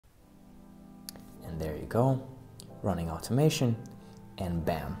go, running automation, and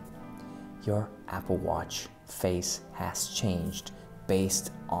bam, your Apple Watch face has changed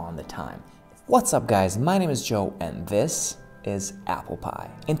based on the time. What's up guys, my name is Joe and this is Apple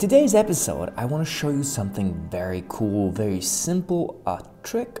Pie. In today's episode, I want to show you something very cool, very simple, a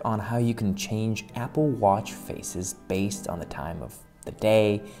trick on how you can change Apple Watch faces based on the time of the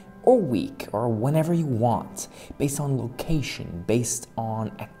day or week or whenever you want, based on location, based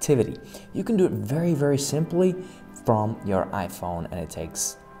on activity. You can do it very, very simply from your iPhone and it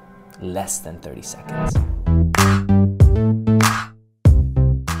takes less than 30 seconds.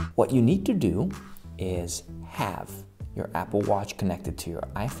 What you need to do is have your Apple Watch connected to your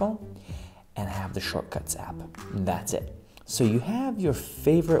iPhone and have the Shortcuts app. And that's it. So you have your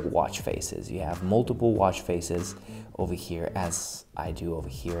favorite watch faces. You have multiple watch faces over here, as I do over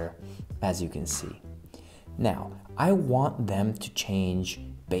here, as you can see. Now, I want them to change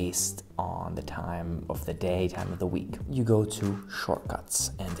based on the time of the day, time of the week. You go to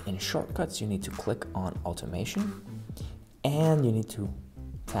Shortcuts, and in Shortcuts, you need to click on Automation, and you need to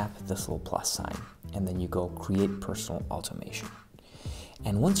tap this little plus sign, and then you go Create Personal Automation.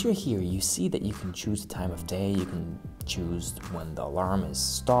 And once you're here, you see that you can choose the time of day, you can choose when the alarm is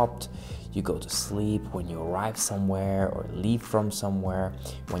stopped, you go to sleep, when you arrive somewhere or leave from somewhere,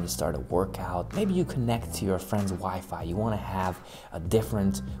 when you start a workout, maybe you connect to your friend's Wi-Fi, you want to have a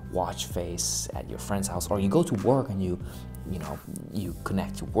different watch face at your friend's house, or you go to work and you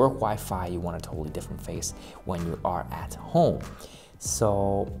connect to work Wi-Fi, you want a totally different face when you are at home.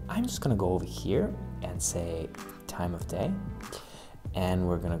 So I'm just gonna go over here and say time of day, and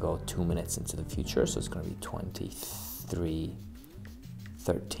we're gonna go 2 minutes into the future, so it's gonna be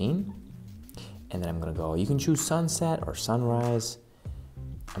 23:13, and then I'm gonna go, you can choose sunset or sunrise.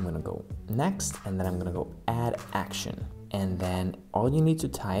 I'm gonna go next, and then I'm gonna go add action, and then all you need to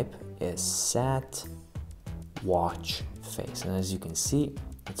type is set watch face, and as you can see,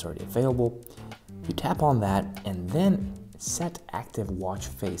 it's already available. You tap on that, and then set active watch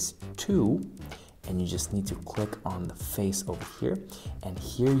face to, and you just need to click on the face over here, and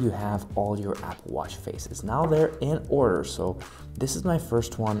here you have all your Apple Watch faces. Now they're in order, so this is my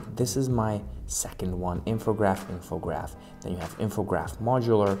first one, this is my second one, infograph, then you have infograph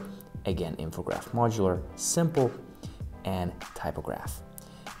modular, again infograph modular, simple, and typograph.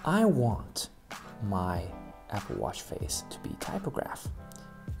 I want my Apple Watch face to be typograph,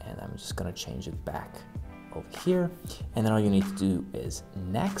 and I'm just gonna change it back over here, and then all you need to do is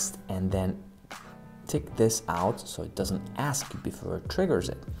next, and then tick this out so it doesn't ask you before it triggers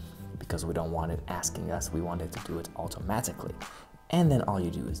it, because we don't want it asking us, we want it to do it automatically. And then all you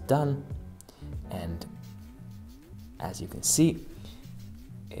do is done, and as you can see,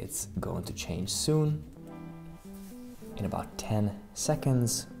 it's going to change soon in about 10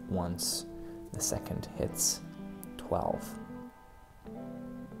 seconds once the second hits 12.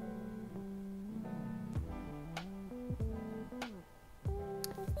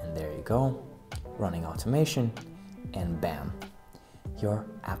 There you go, running automation, and bam, your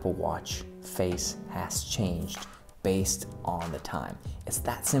Apple Watch face has changed based on the time. It's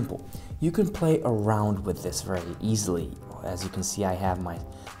that simple. You can play around with this very easily. As you can see, I have my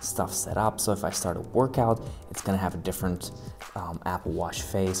stuff set up, so if I start a workout, it's gonna have a different Apple Watch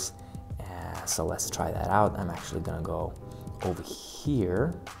face. So let's try that out. I'm actually gonna go over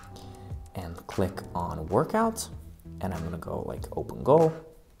here and click on workout, and I'm gonna go like open goal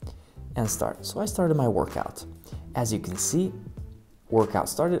and start. So I started my workout. As you can see, workout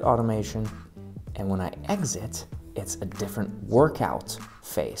started automation, and when I exit, it's a different workout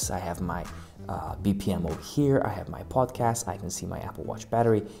face. I have my BPM over here, I have my podcast, I can see my Apple Watch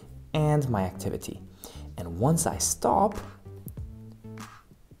battery and my activity. And once I stop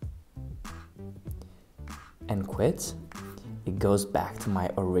and quit, it goes back to my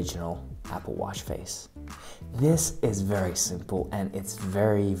original Apple Watch face. This is very simple, and it's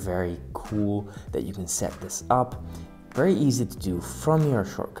very, very cool that you can set this up. Very easy to do from your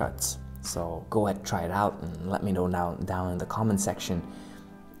Shortcuts. So go ahead, try it out, and let me know down in the comment section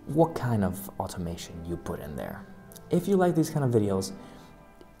what kind of automation you put in there. If you like these kind of videos,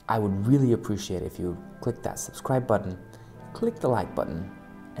 I would really appreciate if you click that subscribe button, click the like button,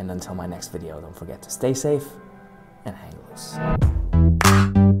 and until my next video, don't forget to stay safe and hang loose.